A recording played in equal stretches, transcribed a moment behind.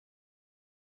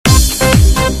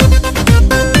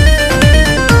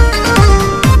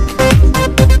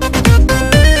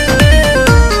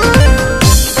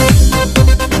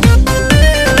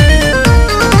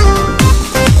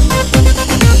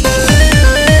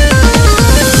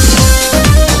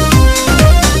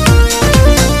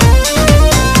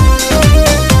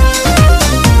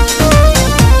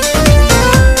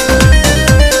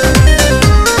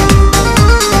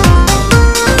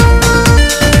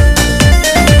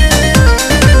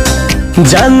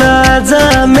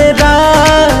जनाजा मेरा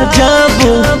जब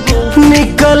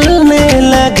निकलने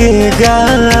लगेगा,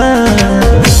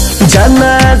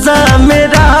 जनाजा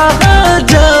मेरा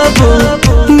जब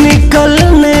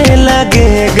निकलने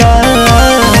लगेगा,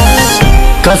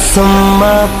 कसम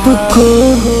आपको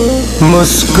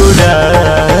मुस्कुरा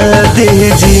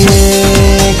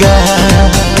दीजिएगा,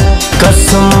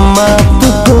 कसम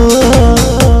आपको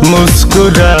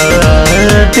मुस्कुरा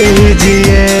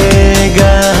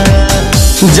दीजिएगा।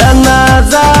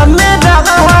 जनाजा मेरा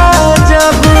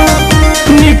जब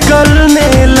निकलने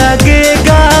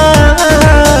लगेगा,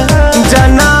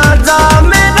 जनाजा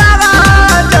मेरा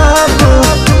जब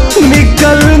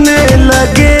निकलने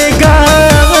लगेगा,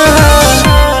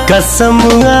 कसम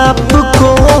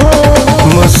आपको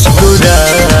मुस्कुरा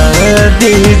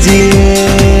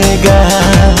दीजिएगा।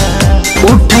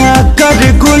 उठा कर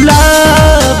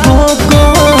गुलाबों को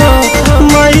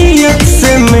मैयत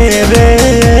से मेरे,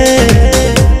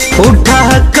 उठा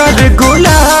कर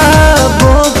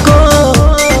गुलाबों को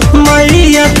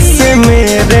मैयत से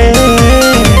मेरे,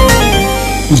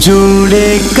 जोड़े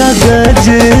का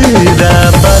गजरा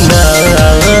बना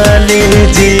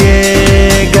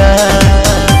लीजिएगा,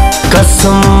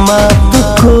 कसम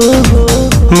आपको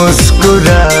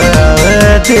मुस्कुरा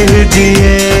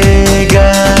दीजिएगा।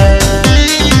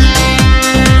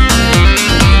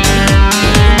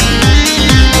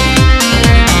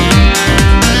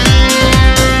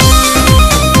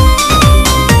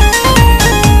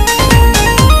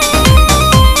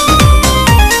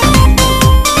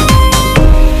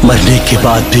 मरने के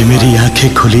बाद भी मेरी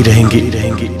आंखें खुली रहेंगी,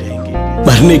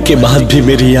 मरने के बाद भी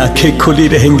मेरी आंखें खुली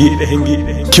रहेंगी,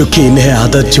 क्योंकि इन्हें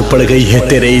आदत जो पड़ गई है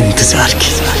तेरे इंतजार की।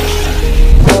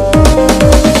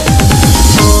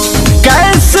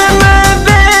 कैसे मैं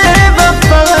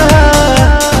बेवफा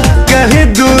कह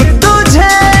दूं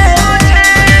तुझे,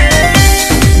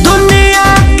 दुनिया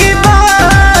की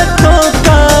बातों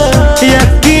का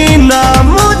यकीन ना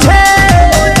मुझे,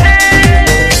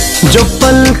 जो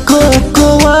पलकों को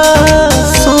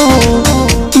आंसू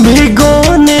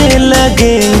भिगोने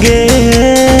लगेंगे,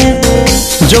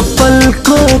 जो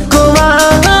पलकों को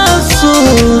आंसू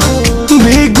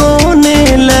भिगोने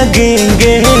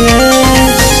लगेंगे,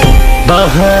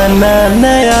 बहाना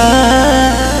नया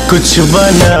कुछ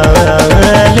बना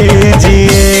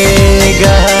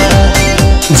लीजिएगा।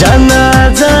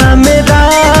 जनाजा मेरा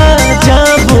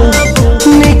जब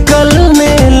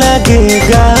निकलने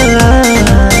लगेगा,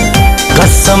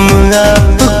 कसम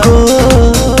आपको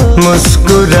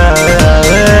मुस्कुरा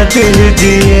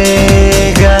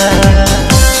दीजिएगा।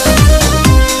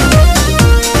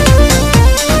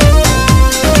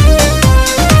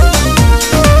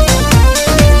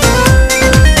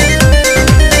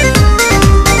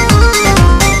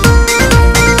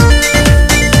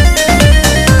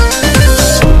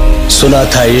 सुना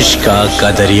था इश्क आग का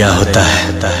दरिया होता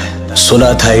है,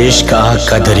 सुना था इश्क आग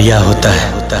का दरिया होता है।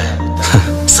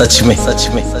 सच में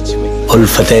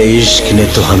उल्फते इश्क ने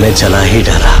तो हमें जला ही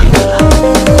डाला।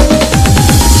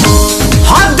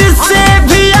 हद से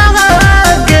भी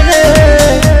आगे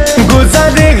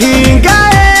गुजर ही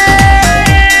गए,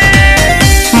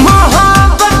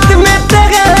 मोहब्बत में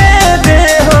तेरे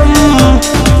हम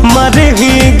मर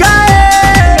ही गए,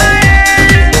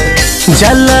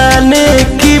 जलाने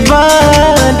की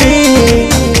बारी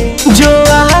जो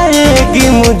आएगी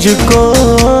मुझको,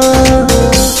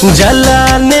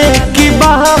 जलाने की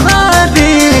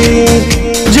बारी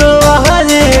जो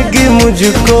आएगी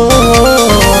मुझको,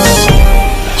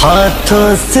 हाथों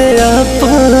से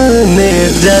अपने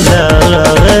जला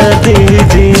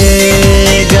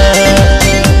दीजिएगा।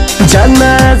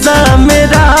 जनाजा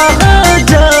मेरा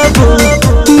जब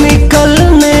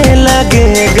निकलने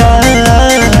लगेगा,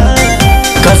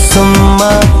 कसम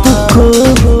आपको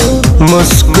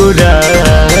मुस्कुरा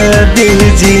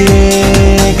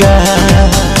दीजिएगा।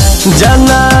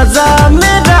 जनाजा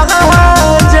मेरा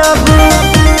जब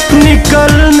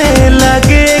निकलने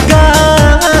लगेगा,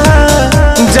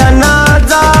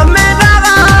 जनाजा मेरा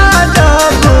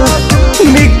जब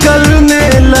निकलने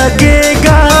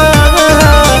लगेगा,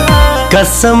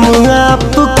 कसम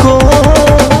आपको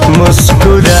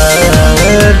मुस्कुरा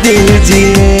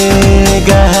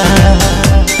दीजिएगा।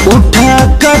 उठा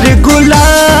कर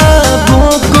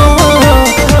गुलाबों को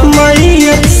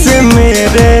मैयत से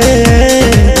मेरे,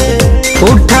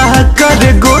 उठा कर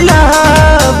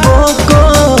गुलाबों को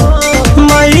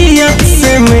मैयत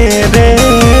से मेरे,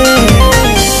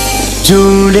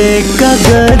 जोड़े का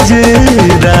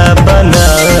गजरा बना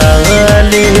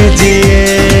लीजिए।